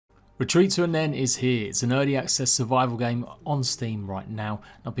Retreat to ENEN is here. It's an early access survival game on Steam right now.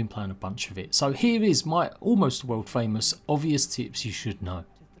 I've been playing a bunch of it. So here is my almost world famous obvious tips you should know.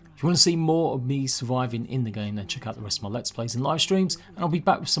 If you want to see more of me surviving in the game, then check out the rest of my Let's Plays and live streams, and I'll be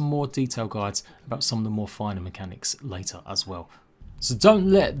back with some more detailed guides about some of the more finer mechanics later as well. So don't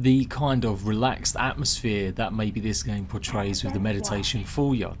let the kind of relaxed atmosphere that maybe this game portrays with the meditation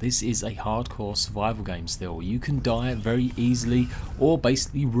fool you. This is a hardcore survival game still. You can die very easily or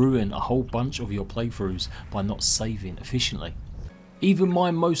basically ruin a whole bunch of your playthroughs by not saving efficiently. Even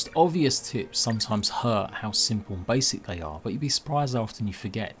my most obvious tips sometimes hurt how simple and basic they are, but you'd be surprised how often you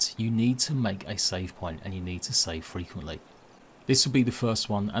forget. You need to make a save point and you need to save frequently. This will be the first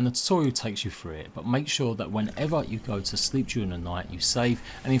one and the tutorial takes you through it, but make sure that whenever you go to sleep during the night you save,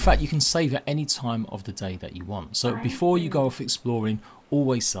 and in fact you can save at any time of the day that you want. So before you go off exploring,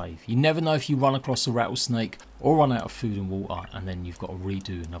 always save. You never know if you run across a rattlesnake or run out of food and water and then you've got to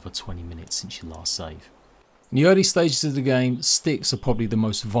redo another 20 minutes since you last saved. In the early stages of the game, sticks are probably the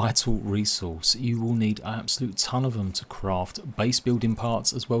most vital resource. You will need an absolute ton of them to craft base building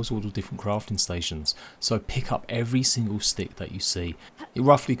parts as well as all the different crafting stations. So pick up every single stick that you see. It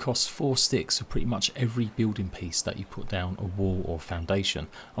roughly costs 4 sticks for pretty much every building piece that you put down a wall or foundation.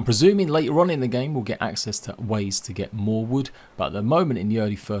 I'm presuming later on in the game we'll get access to ways to get more wood, but at the moment in the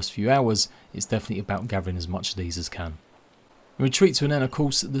early first few hours it's definitely about gathering as much of these as can. In Retreat to ENEN, of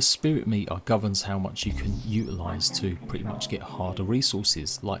course, the spirit meter governs how much you can utilise to pretty much get harder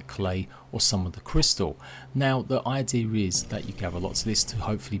resources like clay or some of the crystal. Now the idea is that you gather lots of this to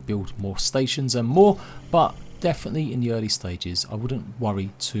hopefully build more stations and more, but definitely in the early stages I wouldn't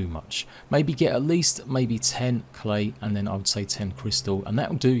worry too much. Maybe get at least maybe 10 clay and then I would say 10 crystal, and that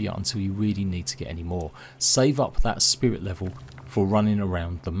will do you until you really need to get any more. Save up that spirit level for running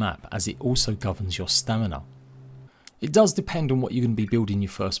around the map, as it also governs your stamina. It does depend on what you're going to be building your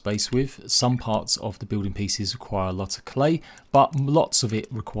first base with. Some parts of the building pieces require a lot of clay, but lots of it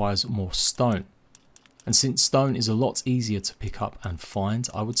requires more stone. And since stone is a lot easier to pick up and find,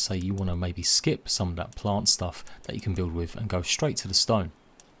 I would say you want to maybe skip some of that plant stuff that you can build with and go straight to the stone.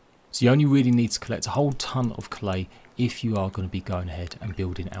 So you only really need to collect a whole ton of clay if you are going to be going ahead and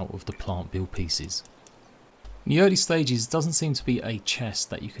building out of the plant build pieces. In the early stages, it doesn't seem to be a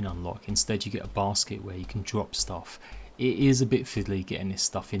chest that you can unlock. Instead you get a basket where you can drop stuff. It is a bit fiddly getting this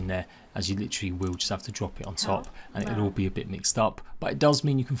stuff in there, as you literally will just have to drop it on top and it'll all be a bit mixed up, but it does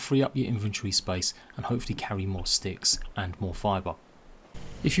mean you can free up your inventory space and hopefully carry more sticks and more fibre.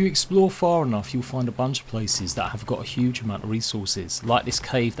 If you explore far enough, you'll find a bunch of places that have got a huge amount of resources, like this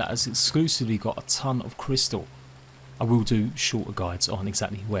cave that has exclusively got a ton of crystal. I will do shorter guides on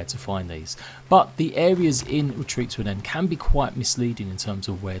exactly where to find these, but the areas in Retreat to ENEN can be quite misleading in terms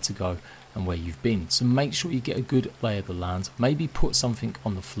of where to go and where you've been, so make sure you get a good lay of the land. Maybe put something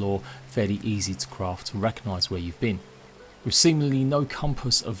on the floor fairly easy to craft to recognise where you've been. With seemingly no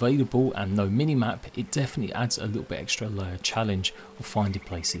compass available and no minimap, it definitely adds a little bit extra layer challenge of finding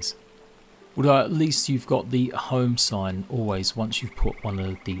places. Although at least you've got the home sign always once you've put one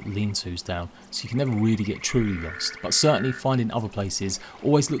of the lean-tos down, so you can never really get truly lost. But certainly finding other places,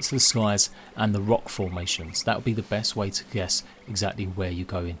 always look to the skies and the rock formations. That would be the best way to guess exactly where you're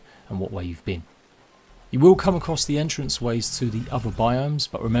going and what way you've been. You will come across the entrance ways to the other biomes,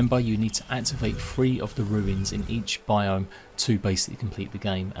 but remember you need to activate 3 of the ruins in each biome to basically complete the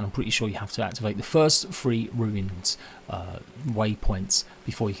game, and I'm pretty sure you have to activate the first 3 ruins waypoints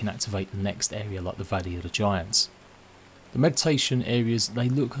before you can activate the next area, like the Valley of the Giants. The meditation areas, they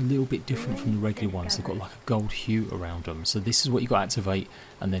look a little bit different from the regular ones. They've got like a gold hue around them, so this is what you've got to activate,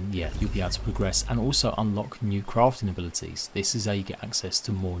 and then yeah, you'll be able to progress and also unlock new crafting abilities. This is how you get access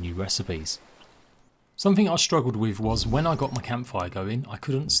to more new recipes. Something I struggled with was when I got my campfire going, I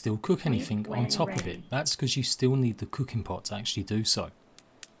couldn't still cook anything on top of it. That's because you still need the cooking pot to actually do so.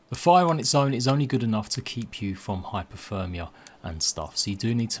 The fire on its own is only good enough to keep you from hypothermia and stuff, so you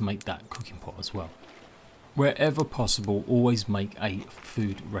do need to make that cooking pot as well. Wherever possible, always make a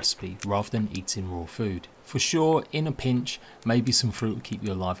food recipe rather than eating raw food. For sure, in a pinch, maybe some fruit will keep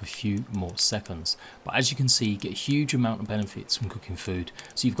you alive a few more seconds. But as you can see, you get a huge amount of benefits from cooking food,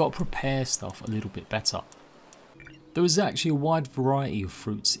 so you've got to prepare stuff a little bit better. There is actually a wide variety of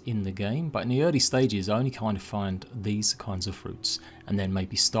fruits in the game, but in the early stages I only kind of find these kinds of fruits, and then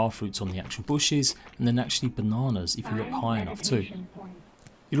maybe star fruits on the actual bushes, and then actually bananas if you look high enough too.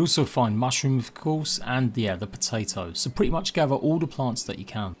 You'll also find mushrooms of course, and yeah, the potatoes, so pretty much gather all the plants that you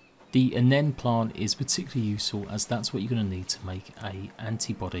can. The ENEN plant is particularly useful as that's what you're going to need to make an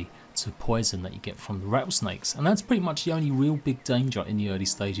antibody to poison that you get from the rattlesnakes, and that's pretty much the only real big danger in the early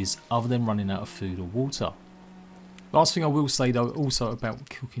stages other than running out of food or water. Last thing I will say though also about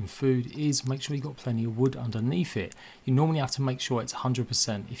cooking food is make sure you've got plenty of wood underneath it. You normally have to make sure it's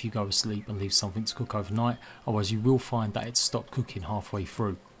 100% if you go to sleep and leave something to cook overnight, otherwise you will find that it's stopped cooking halfway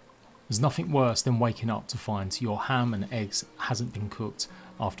through. There's nothing worse than waking up to find your ham and eggs hasn't been cooked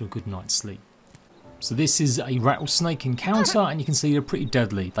after a good night's sleep. So this is a rattlesnake encounter, and you can see they're pretty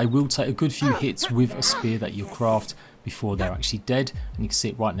deadly. They will take a good few hits with a spear that you craft before they're actually dead, and you can see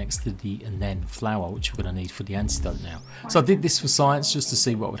it right next to the ENEN flower, which we're going to need for the antidote now. So I did this for science just to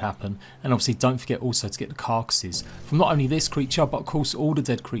see what would happen, and obviously don't forget also to get the carcasses from not only this creature but of course all the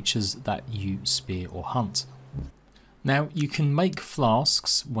dead creatures that you spear or hunt. Now you can make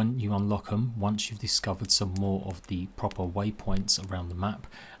flasks when you unlock them once you've discovered some more of the proper waypoints around the map,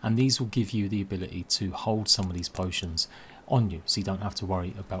 and these will give you the ability to hold some of these potions on you so you don't have to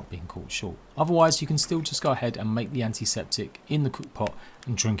worry about being caught short. Otherwise you can still just go ahead and make the antiseptic in the cook pot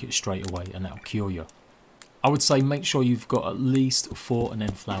and drink it straight away, and that'll cure you. I would say make sure you've got at least 4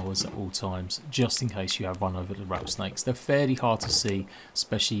 ENEN flowers at all times, just in case you have run over the rattlesnakes. They're fairly hard to see,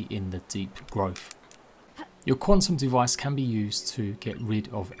 especially in the deep growth. Your quantum device can be used to get rid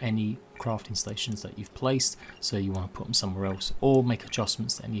of any crafting stations that you've placed, so you want to put them somewhere else or make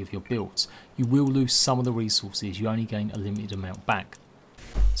adjustments to any of your builds. You will lose some of the resources, you only gain a limited amount back.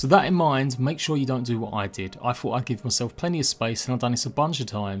 So that in mind, make sure you don't do what I did. I thought I'd give myself plenty of space, and I've done this a bunch of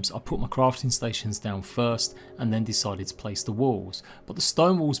times. I put my crafting stations down first and then decided to place the walls. But the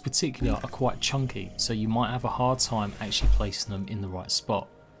stone walls particularly are quite chunky, so you might have a hard time actually placing them in the right spot.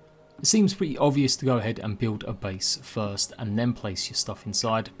 It seems pretty obvious to go ahead and build a base first and then place your stuff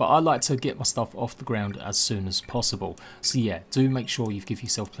inside, but I like to get my stuff off the ground as soon as possible. So yeah, do make sure you've given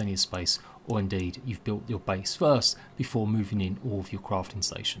yourself plenty of space, or indeed you've built your base first before moving in all of your crafting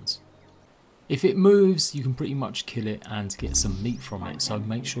stations. If it moves, you can pretty much kill it and get some meat from it, so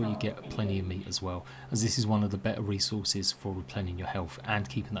make sure you get plenty of meat as well, as this is one of the better resources for replenishing your health and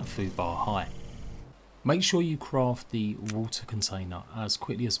keeping that food bar high. Make sure you craft the water container as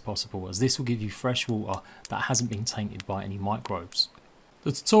quickly as possible, as this will give you fresh water that hasn't been tainted by any microbes.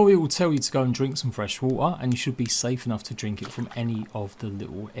 The tutorial will tell you to go and drink some fresh water, and you should be safe enough to drink it from any of the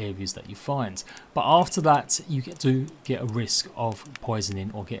little areas that you find. But after that you get a risk of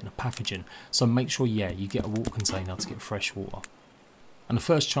poisoning or getting a pathogen, so make sure you get a water container to get fresh water. And the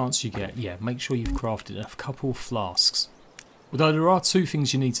first chance you get, make sure you've crafted a couple of flasks. Although there are 2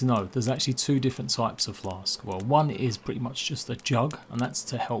 things you need to know. There's actually 2 different types of flask. Well, one is pretty much just a jug, and that's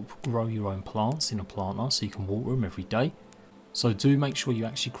to help grow your own plants in a planter so you can water them every day. So do make sure you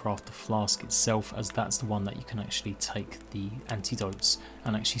actually craft the flask itself, as that's the one that you can actually take the antidotes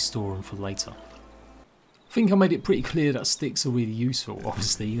and actually store them for later. I think I made it pretty clear that sticks are really useful.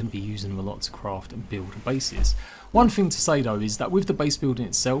 Obviously you're going to be using them a lot to craft and build bases. One thing to say though is that with the base building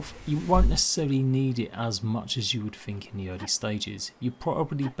itself, you won't necessarily need it as much as you would think in the early stages. You're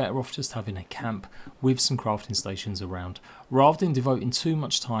probably better off just having a camp with some crafting stations around, rather than devoting too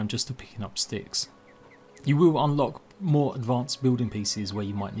much time just to picking up sticks. You will unlock more advanced building pieces where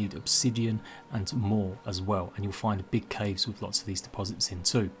you might need obsidian and more as well, and you'll find big caves with lots of these deposits in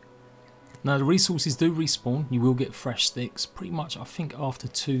too. Now the resources do respawn. You will get fresh sticks pretty much I think after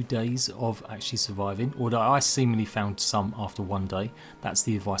 2 days of actually surviving, although I seemingly found some after 1 day. That's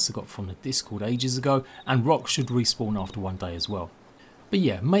the advice I got from the Discord ages ago, and rocks should respawn after 1 day as well. But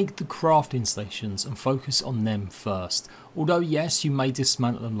yeah, make the crafting stations and focus on them first. Although yes, you may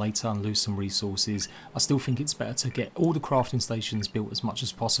dismantle them later and lose some resources, I still think it's better to get all the crafting stations built as much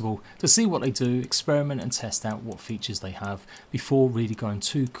as possible to see what they do, experiment and test out what features they have before really going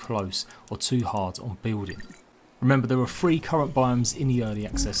too close or too hard on building. Remember, there are 3 current biomes in the early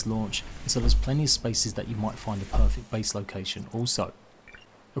access launch, so there's plenty of spaces that you might find a perfect base location also.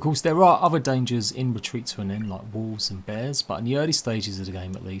 Of course, there are other dangers in Retreat to ENEN like wolves and bears, but in the early stages of the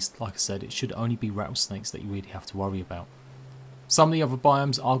game at least, like I said, it should only be rattlesnakes that you really have to worry about. Some of the other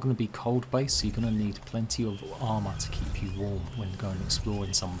biomes are going to be cold based, so you're going to need plenty of armour to keep you warm when going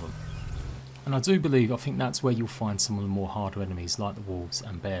exploring some of them. And I think that's where you'll find some of the more harder enemies like the wolves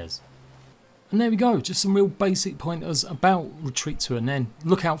and bears. And there we go, just some real basic pointers about Retreat to ENEN.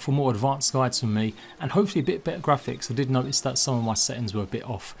 Look out for more advanced guides from me, and hopefully a bit better graphics. I did notice that some of my settings were a bit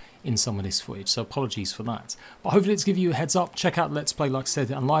off in some of this footage, so apologies for that. But hopefully it's give you a heads up. Check out Let's Play, like I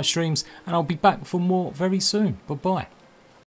said, and live streams, and I'll be back for more very soon. Bye bye.